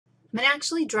I'm going to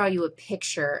actually draw you a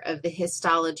picture of the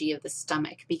histology of the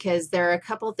stomach because there are a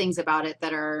couple things about it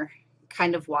that are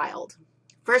kind of wild.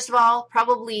 First of all,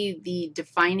 probably the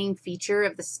defining feature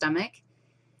of the stomach,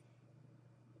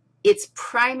 its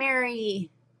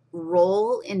primary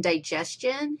role in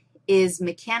digestion is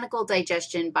mechanical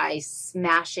digestion by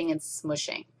smashing and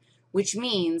smushing, which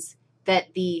means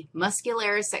that the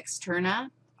muscularis externa,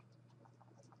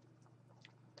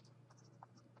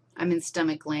 I'm in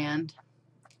stomach land,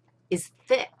 is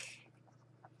thick.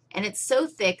 And it's so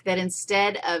thick that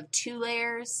instead of 2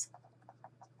 layers,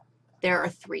 there are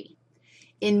 3.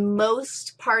 In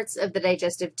most parts of the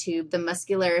digestive tube, the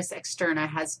muscularis externa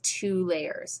has 2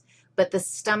 layers, but the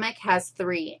stomach has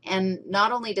 3. And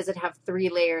not only does it have 3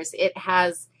 layers, it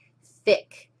has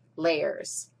thick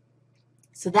layers.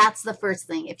 So that's the first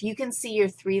thing. If you can see your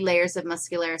 3 layers of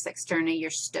muscularis externa, you're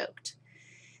stoked.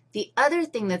 The other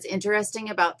thing that's interesting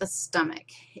about the stomach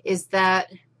is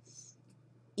that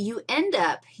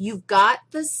you've got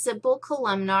the simple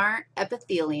columnar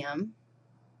epithelium,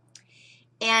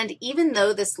 and even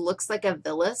though this looks like a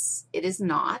villus, it is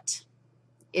not.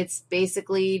 It's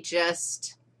basically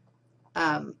just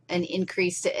an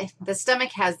increased, the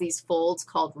stomach has these folds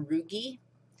called rugae,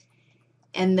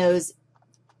 and those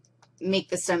make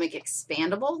the stomach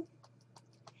expandable.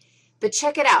 But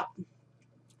check it out.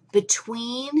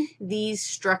 Between these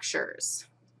structures,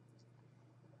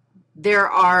 there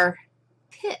are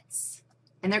pits,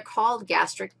 and they're called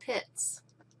gastric pits.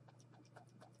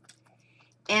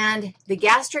 And the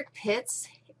gastric pits,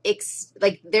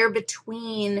 they're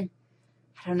between,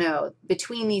 I don't know,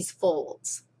 between these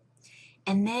folds.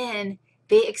 And then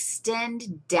they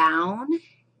extend down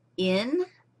in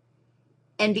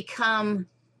and become,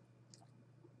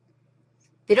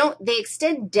 they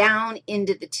extend down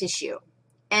into the tissue.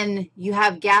 And you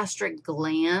have gastric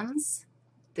glands.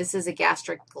 This is a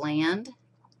gastric gland.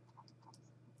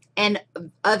 And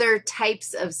other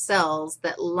types of cells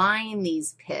that line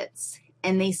these pits,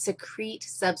 and they secrete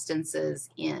substances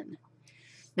in.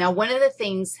 Now, one of the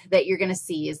things that you're going to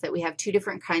see is that we have 2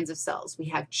 different kinds of cells. We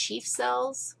have chief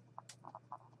cells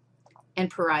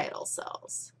and parietal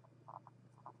cells.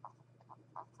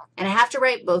 And I have to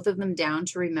write both of them down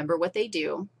to remember what they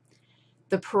do.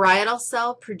 The parietal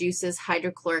cell produces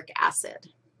hydrochloric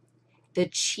acid. The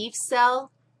chief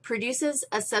cell produces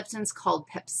a substance called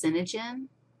pepsinogen,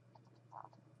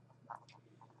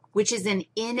 which is an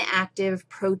inactive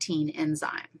protein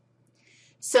enzyme.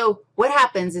 So what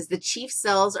happens is the chief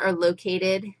cells are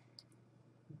located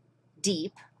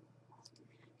deep.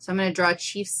 So I'm going to draw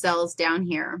chief cells down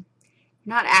here. I'm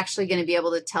not actually going to be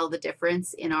able to tell the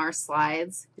difference in our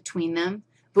slides between them,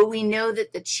 but we know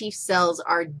that the chief cells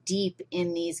are deep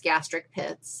in these gastric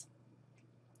pits,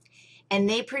 and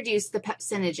they produce the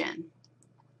pepsinogen.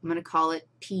 I'm going to call it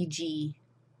PG,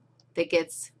 that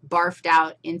gets barfed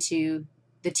out into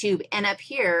the tube. And up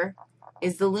here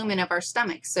is the lumen of our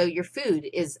stomach, so your food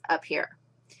is up here.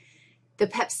 The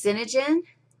pepsinogen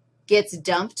gets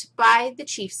dumped by the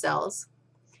chief cells,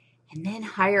 and then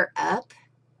higher up,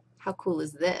 how cool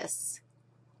is this,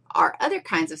 are other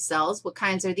kinds of cells. What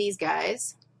kinds are these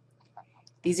guys?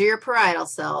 These are your parietal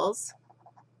cells,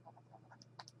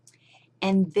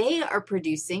 and they are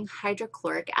producing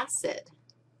hydrochloric acid.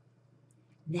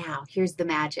 Now, here's the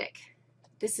magic.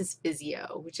 This is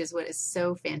physio, which is what is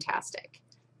so fantastic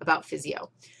about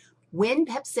physio. When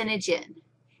pepsinogen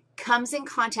comes in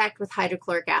contact with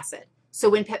hydrochloric acid, so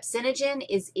when pepsinogen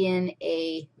is in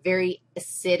a very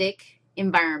acidic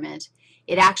environment,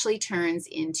 it actually turns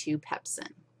into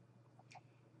pepsin.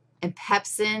 And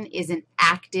pepsin is an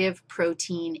active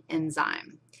protein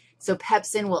enzyme. So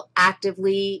pepsin will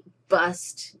actively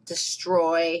bust,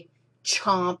 destroy,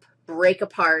 chomp, break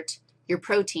apart your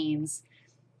proteins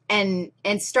and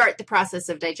start the process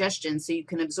of digestion so you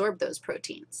can absorb those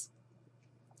proteins.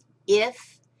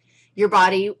 If your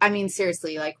body, I mean,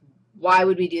 seriously, like, why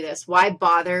would we do this? Why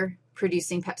bother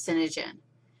producing pepsinogen?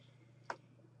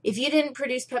 If you didn't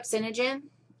produce pepsinogen,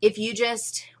 if you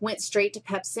just went straight to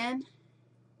pepsin,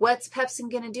 what's pepsin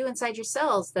going to do inside your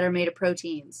cells that are made of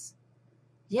proteins?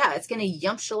 Yeah, it's going to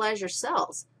yumptialize your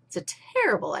cells. It's a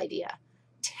terrible idea,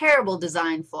 terrible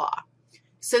design flaw.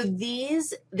 So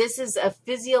this is a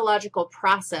physiological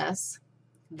process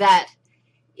that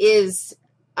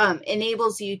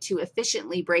enables you to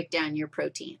efficiently break down your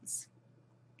proteins.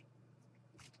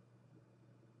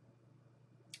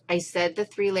 I said the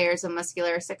 3 layers of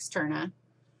muscularis externa.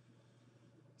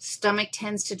 Stomach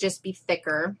tends to just be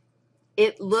thicker.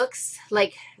 It looks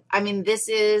like, I mean, this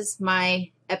is my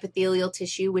epithelial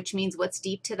tissue, which means what's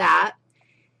deep to that?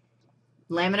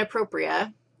 Lamina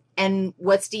propria. And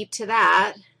what's deep to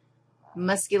that?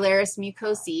 muscularis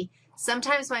mucosae.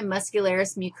 Sometimes my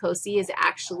muscularis mucosae is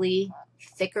actually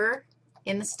thicker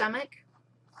in the stomach,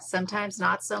 sometimes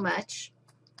not so much.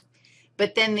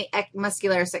 But then the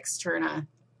muscularis externa,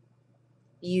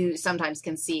 you sometimes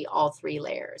can see all three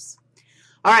layers.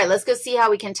 All right, let's go see how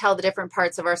we can tell the different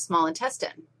parts of our small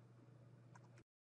intestine.